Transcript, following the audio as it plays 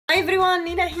Hi everyone,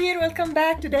 Nina here. Welcome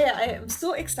back. Today I am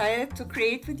so excited to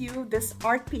create with you this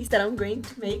art piece that I'm going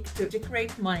to make to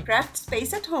decorate my craft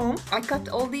space at home. I cut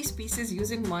all these pieces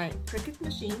using my Cricut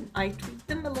machine. I tweaked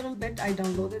them a little bit. I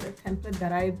downloaded a template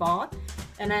that I bought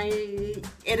and I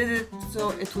edited it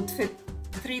so it would fit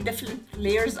 3 different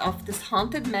layers of this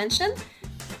haunted mansion.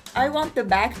 I want the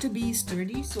back to be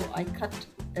sturdy, so I cut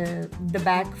the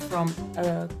back from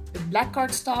black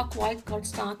cardstock, white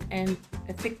cardstock, and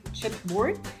a thick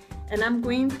chipboard. And I'm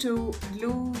going to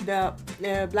glue the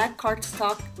black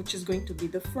cardstock, which is going to be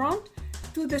the front,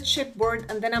 to the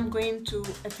chipboard, and then I'm going to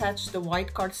attach the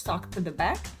white cardstock to the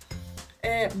back.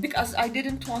 Because I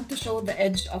didn't want to show the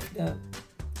edge of the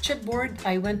chipboard,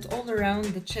 I went all around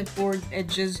the chipboard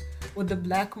edges with the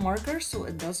black marker so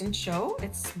it doesn't show.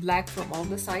 It's black from all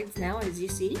the sides now, as you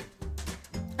see.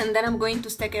 And then I'm going to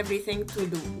stick everything to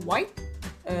the white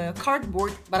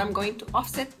cardboard, but I'm going to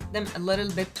offset them a little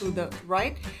bit to the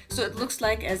right so it looks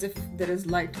like as if there is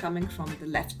light coming from the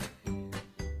left.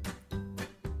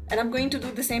 And I'm going to do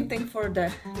the same thing for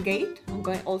the gate. I'm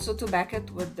going also to back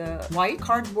it with the white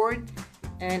cardboard,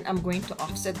 and I'm going to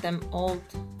offset them all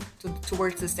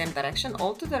towards the same direction,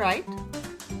 all to the right.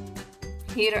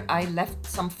 Here I left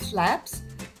some flaps.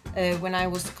 When I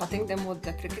was cutting them with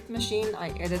the Cricut machine,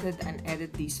 I edited and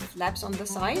added these flaps on the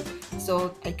side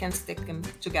so I can stick them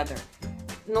together.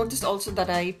 Notice also that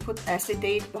I put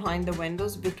acetate behind the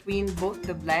windows between both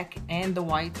the black and the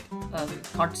white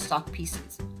cardstock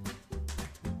pieces.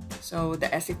 So the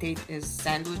acetate is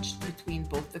sandwiched between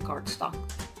both the cardstock.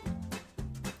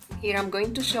 Here I'm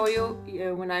going to show you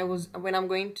when I'm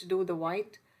going to do the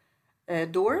white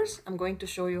doors. I'm going to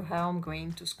show you how I'm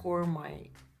going to score my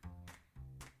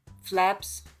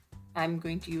flaps. I'm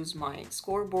going to use my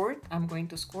scoreboard. I'm going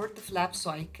to score the flaps so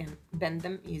I can bend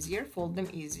them easier, fold them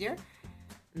easier.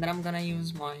 And then I'm gonna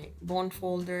use my bone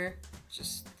folder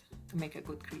just to make a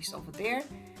good crease over there.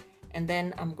 And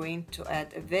then I'm going to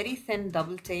add a very thin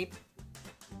double-sided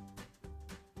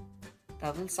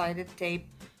tape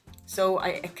so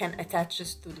I can attach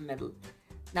this to the middle.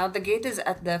 Now the gate is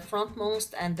at the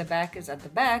frontmost and the back is at the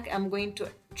back. I'm going to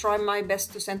try my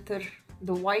best to center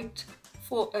the white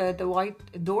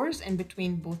doors in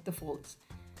between both the folds.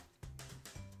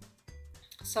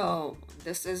 So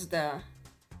this is the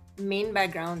main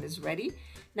background is ready.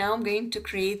 Now I'm going to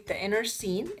create the inner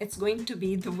scene. It's going to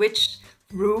be the witch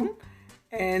room,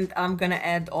 and I'm gonna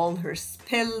add all her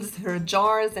spills, her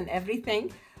jars and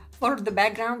everything. For the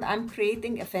background, I'm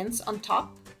creating a fence on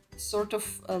top, sort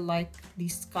of like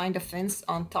this kind of fence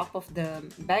on top of the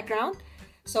background.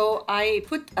 So I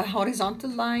put a horizontal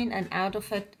line, and out of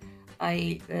it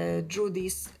I drew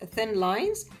these thin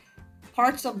lines.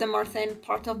 Parts of them are thin,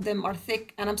 part of them are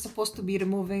thick, and I'm supposed to be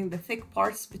removing the thick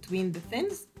parts between the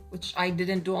thins, which I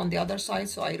didn't do on the other side,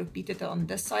 so I repeated it on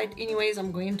this side. Anyways,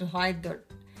 I'm going to hide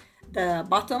the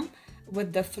bottom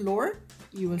with the floor.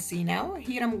 You will see now.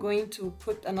 Here I'm going to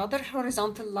put another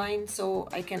horizontal line so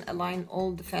I can align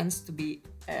all the fence to be,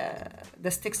 the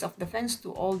sticks of the fence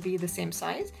to all be the same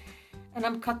size. And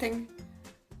I'm cutting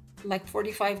like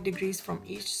 45 degrees from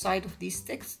each side of these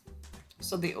sticks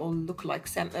so they all look like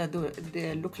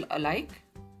they look alike.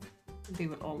 They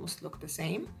will almost look the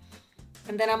same.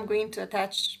 And then I'm going to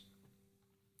attach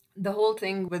the whole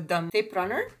thing with the tape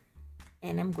runner,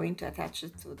 and I'm going to attach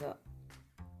it to the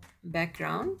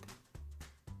background.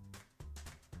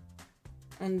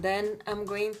 And then I'm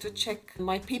going to check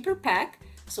my paper pack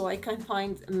so I can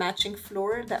find a matching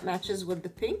floor that matches with the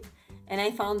pink. And I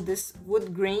found this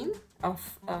wood grain of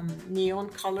neon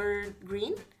colored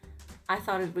green. I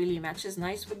thought it really matches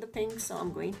nice with the pink, so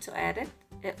I'm going to add it.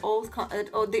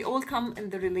 They all come in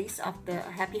the release of the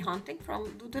Happy Hunting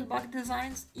from Doodlebug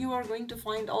Designs. You are going to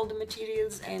find all the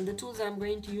materials and the tools that I'm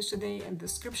going to use today in the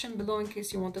description below in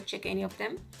case you want to check any of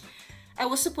them. I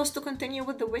was supposed to continue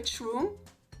with the witch room,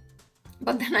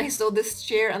 but then I saw this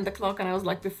chair and the clock and I was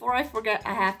like, before I forget,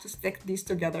 I have to stick these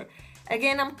together.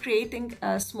 Again, I'm creating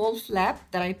a small flap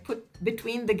that I put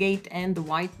between the gate and the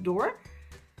white door.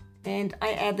 And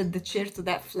I added the chair to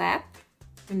that flap.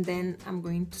 And then I'm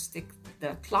going to stick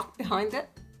the clock behind it.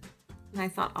 And I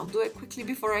thought I'll do it quickly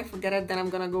before I forget it. Then I'm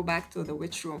gonna go back to the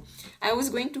witch room. I was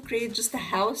going to create just a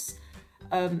house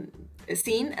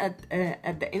scene at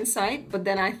the inside, but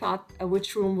then I thought a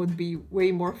witch room would be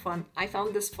way more fun. I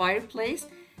found this fireplace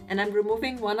and I'm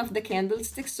removing one of the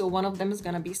candlesticks, so one of them is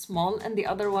gonna be small and the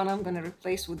other one I'm gonna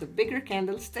replace with a bigger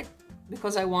candlestick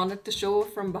because I wanted to show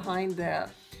from behind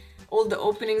all the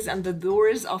openings and the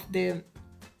doors of the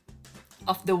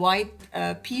white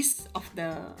piece of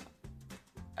the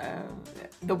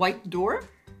white door.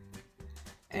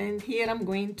 And here I'm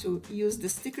going to use the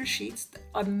sticker sheets,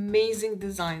 amazing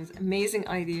designs, amazing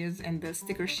ideas in the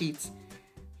sticker sheets.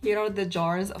 Here are the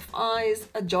jars of eyes,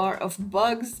 a jar of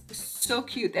bugs, so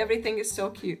cute, everything is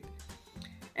so cute.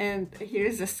 And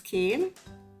here's a scale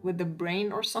with the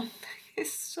brain or something,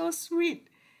 it's so sweet.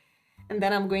 And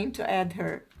then I'm going to add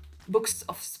her books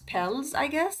of spells, I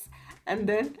guess, and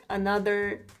then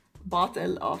another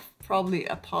bottle of probably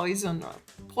a poison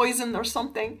or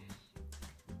something.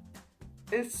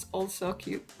 It's also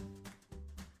cute.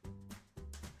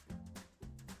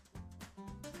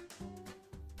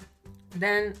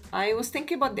 Then I was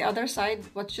thinking about the other side,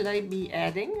 what should I be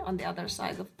adding on the other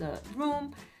side of the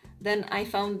room? Then I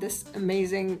found this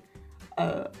amazing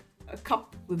a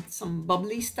cup with some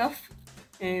bubbly stuff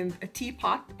and a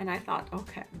teapot, and I thought,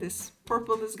 okay, this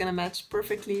purple is gonna match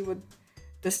perfectly with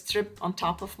the strip on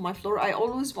top of my floor. I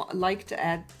always like to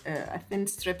add thin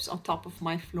strips on top of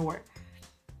my floor.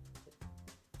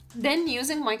 Then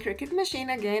using my Cricut machine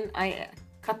again, I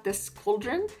cut this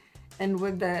cauldron, and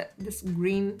with this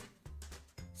green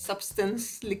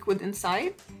substance liquid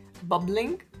inside,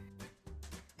 bubbling.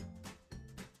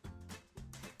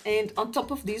 And on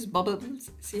top of these bubbles,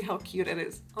 see how cute it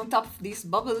is. On top of these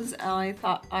bubbles, I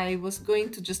thought I was going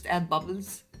to just add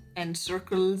bubbles and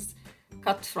circles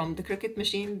cut from the Cricut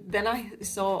machine. Then I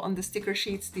saw on the sticker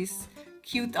sheets these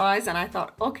cute eyes, and I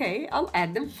thought, okay, I'll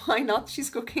add them. Why not? She's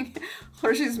cooking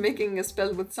or she's making a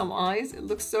spell with some eyes. It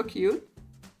looks so cute.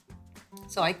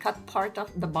 So I cut part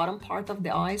of the bottom part of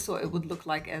the eye so it would look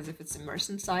like as if it's immersed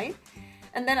inside.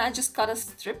 And then I just cut a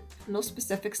strip, no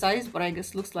specific size, but I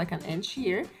guess looks like an inch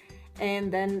here.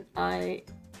 And then I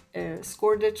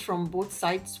scored it from both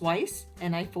sides twice,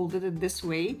 and I folded it this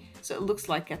way so it looks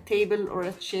like a table or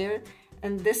a chair.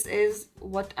 And this is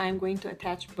what I'm going to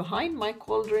attach behind my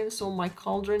cauldron, so my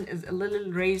cauldron is a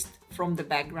little raised from the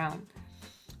background.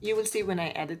 You will see when I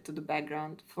add it to the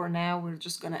background. For now, we're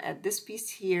just gonna add this piece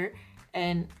here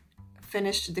and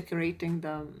finish decorating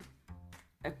the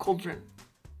cauldron.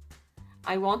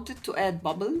 I wanted to add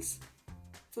bubbles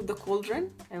to the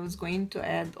cauldron. I was going to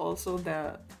add also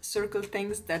the circle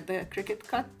things that the Cricut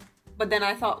cut, but then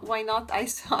I thought, why not? I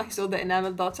saw the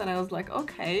enamel dots and I was like,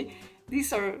 okay,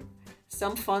 these are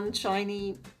some fun,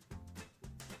 shiny,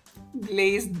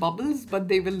 glazed bubbles, but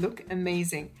they will look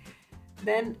amazing.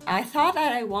 Then I thought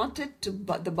that I wanted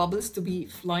the bubbles to be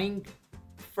flying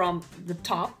from the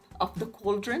top of the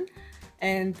cauldron.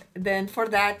 And then for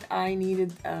that, I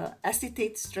needed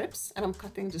acetate strips, and I'm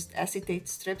cutting just acetate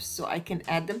strips so I can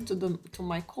add them to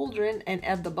my cauldron and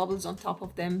add the bubbles on top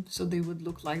of them so they would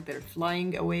look like they're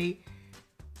flying away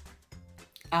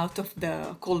out of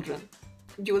the cauldron.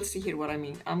 You will see here what I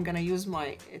mean. I'm gonna use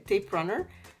my tape runner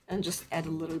and just add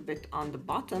a little bit on the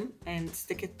bottom and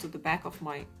stick it to the back of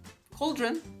my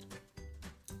cauldron.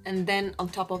 And then on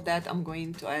top of that, I'm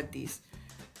going to add these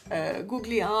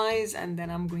googly eyes, and then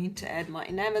I'm going to add my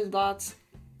enamel dots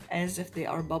as if they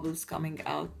are bubbles coming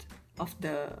out of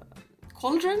the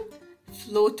cauldron,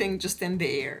 floating just in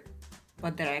the air,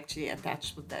 but they're actually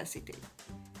attached with the acetate.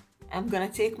 I'm gonna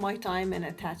take my time and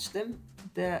attach them.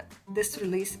 This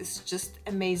release is just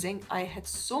amazing. I had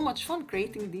so much fun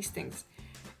creating these things.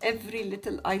 Every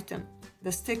little item,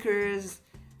 the stickers,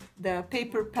 the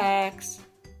paper packs,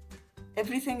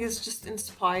 everything is just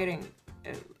inspiring.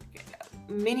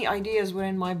 Many ideas were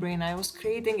in my brain. I was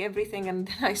creating everything, and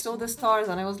then I saw the stars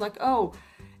and I was like, oh,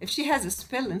 if she has a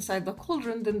spell inside the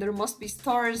cauldron, then there must be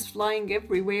stars flying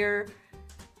everywhere.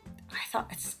 I thought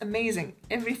it's amazing.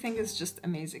 Everything is just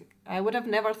amazing. I would have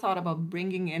never thought about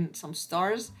bringing in some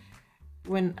stars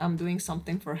when I'm doing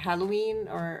something for Halloween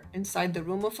or inside the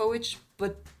room of a witch,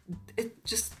 but it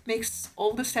just makes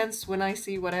all the sense when I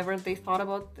see whatever they thought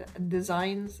about the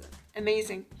designs.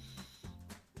 Amazing.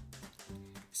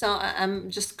 So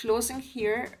I'm just closing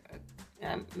here.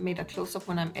 I made a close-up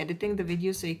when I'm editing the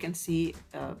video so you can see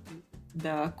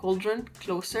the cauldron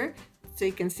closer, so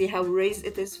you can see how raised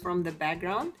it is from the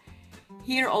background.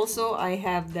 Here also I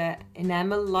have the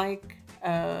enamel-like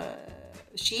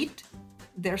sheet.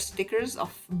 They're stickers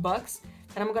of bugs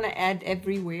that I'm gonna add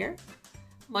everywhere.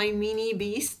 My mini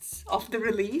beasts of the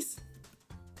release.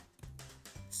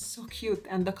 So cute,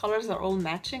 and the colors are all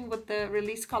matching with the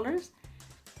release colors.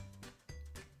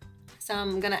 So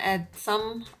I'm gonna add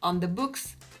some on the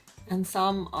books and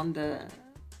some on the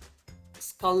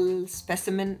skull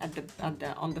specimen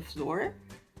on the floor.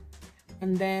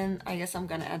 And then I guess I'm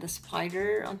gonna add a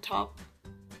spider on top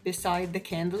beside the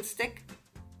candlestick.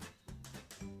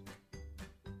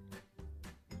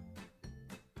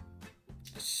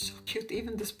 So cute,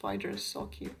 even the spider is so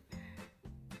cute.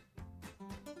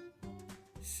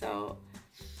 So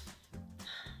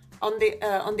On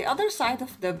the other side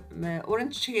of the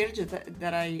orange chair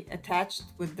that I attached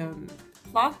with the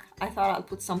clock, I thought I'll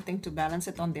put something to balance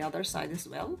it on the other side as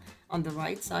well, on the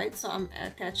right side. So I'm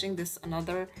attaching this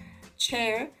another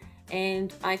chair,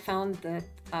 and I found that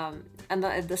and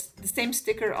the same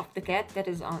sticker of the cat that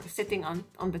is sitting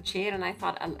on the chair, and I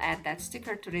thought I'll add that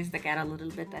sticker to raise the cat a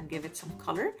little bit and give it some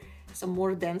color, some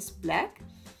more dense black.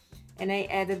 And I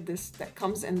added this that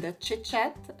comes in the Chit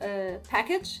Chat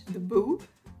package, the boo.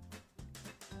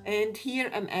 And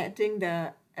here I'm adding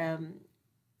the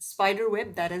spider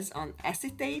web that is on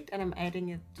acetate, and I'm adding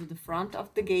it to the front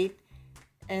of the gate.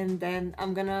 And then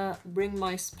I'm gonna bring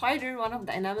my spider, one of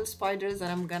the enamel spiders,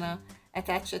 and I'm gonna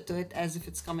attach it to it as if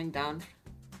it's coming down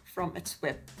from its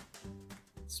web.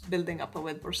 It's building up a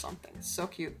web or something. So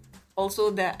cute. Also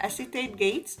the acetate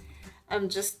gates, I'm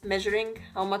just measuring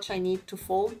how much I need to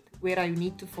fold, where I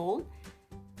need to fold.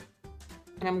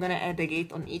 And I'm gonna add a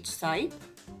gate on each side.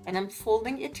 And I'm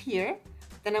folding it here.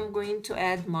 Then I'm going to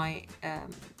add my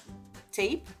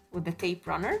tape with the tape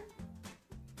runner.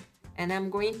 And I'm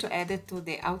going to add it to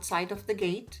the outside of the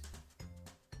gate.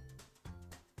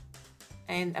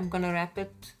 And I'm gonna wrap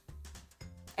it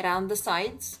around the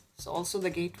sides. So also the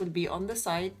gate will be on the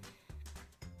side.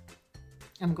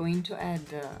 I'm going to add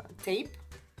tape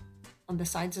on the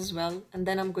sides as well. And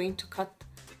then I'm going to cut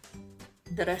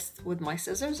the rest with my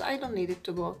scissors. I don't need it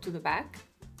to go to the back.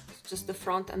 Just the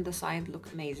front and the side look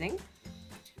amazing.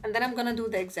 And then I'm gonna do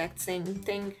the exact same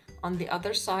thing on the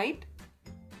other side.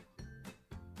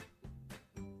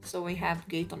 So we have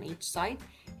gate on each side.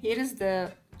 Here is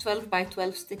the 12 by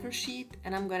 12 sticker sheet,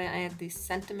 and I'm gonna add this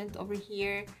sentiment over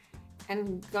here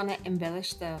and gonna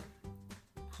embellish the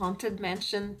haunted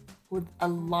mansion with a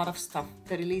lot of stuff.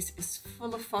 The release is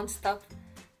full of fun stuff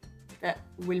that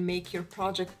will make your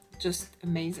project just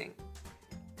amazing.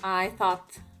 I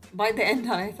thought by the end,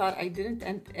 I thought I didn't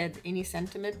add any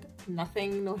sentiment,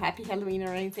 nothing, no happy Halloween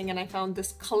or anything, and I found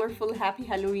this colorful happy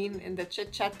Halloween in the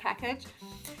Chit Chat package,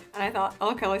 and I thought,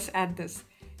 okay, let's add this.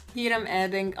 Here I'm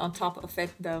adding on top of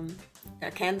it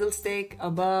a candlestick, a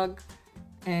bug,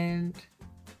 and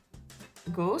a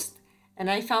ghost, and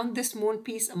I found this moon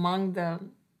piece among the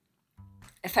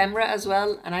ephemera as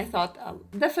well, and I thought I'll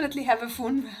definitely have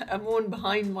a moon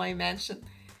behind my mansion.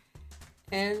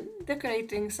 And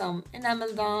decorating some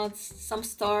enamel dots, some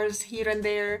stars here and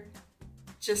there,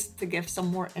 just to give some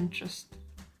more interest.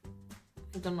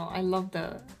 I don't know, I love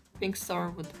the pink star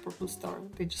with the purple star.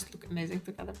 They just look amazing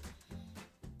together.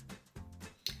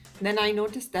 Then I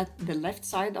noticed that the left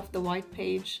side of the white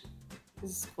page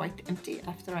is quite empty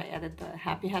after I added the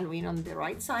happy Halloween on the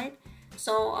right side.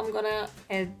 So I'm gonna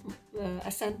add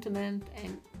a sentiment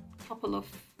and a couple of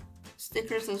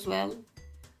stickers as well,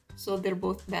 so they're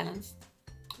both balanced.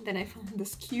 Then I found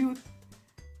this cute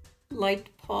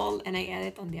light pole and I add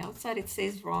it on the outside. It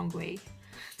says wrong way.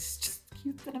 It's just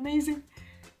cute and amazing.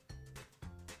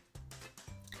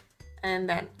 And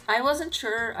then I wasn't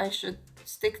sure I should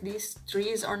stick these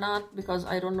trees or not, because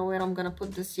I don't know where I'm gonna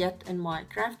put this yet in my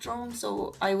craft room.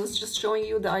 So I was just showing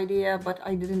you the idea, but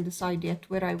I didn't decide yet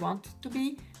where I want it to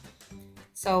be.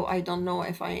 So I don't know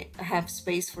if I have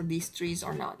space for these trees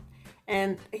or not.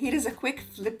 And here is a quick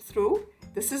flip through.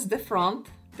 This is the front,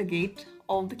 the gate,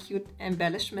 all the cute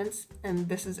embellishments, and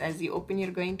this is as you open,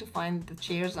 you're going to find the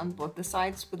chairs on both the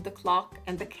sides with the clock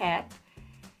and the cat.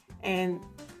 And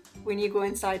when you go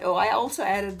inside, oh, I also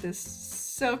added this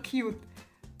so cute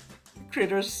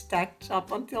critters stacked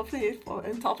up on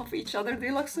top of each other.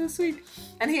 They look so sweet.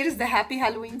 And here is the happy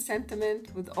Halloween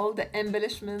sentiment with all the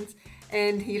embellishments.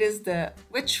 And here is the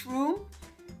witch room.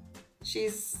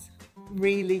 She's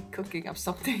really cooking up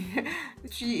something.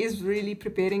 She is really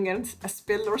preparing a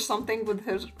spill or something with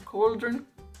her cauldron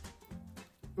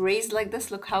raised like this.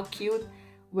 Look how cute,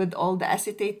 with all the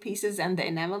acetate pieces and the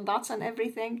enamel dots and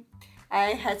everything.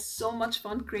 I had so much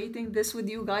fun creating this with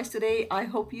you guys today. I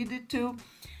hope you did too.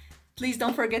 Please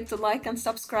don't forget to like and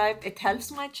subscribe. It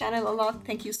helps my channel a lot.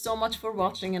 Thank you so much for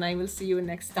watching, and I will see you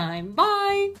next time.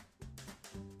 Bye!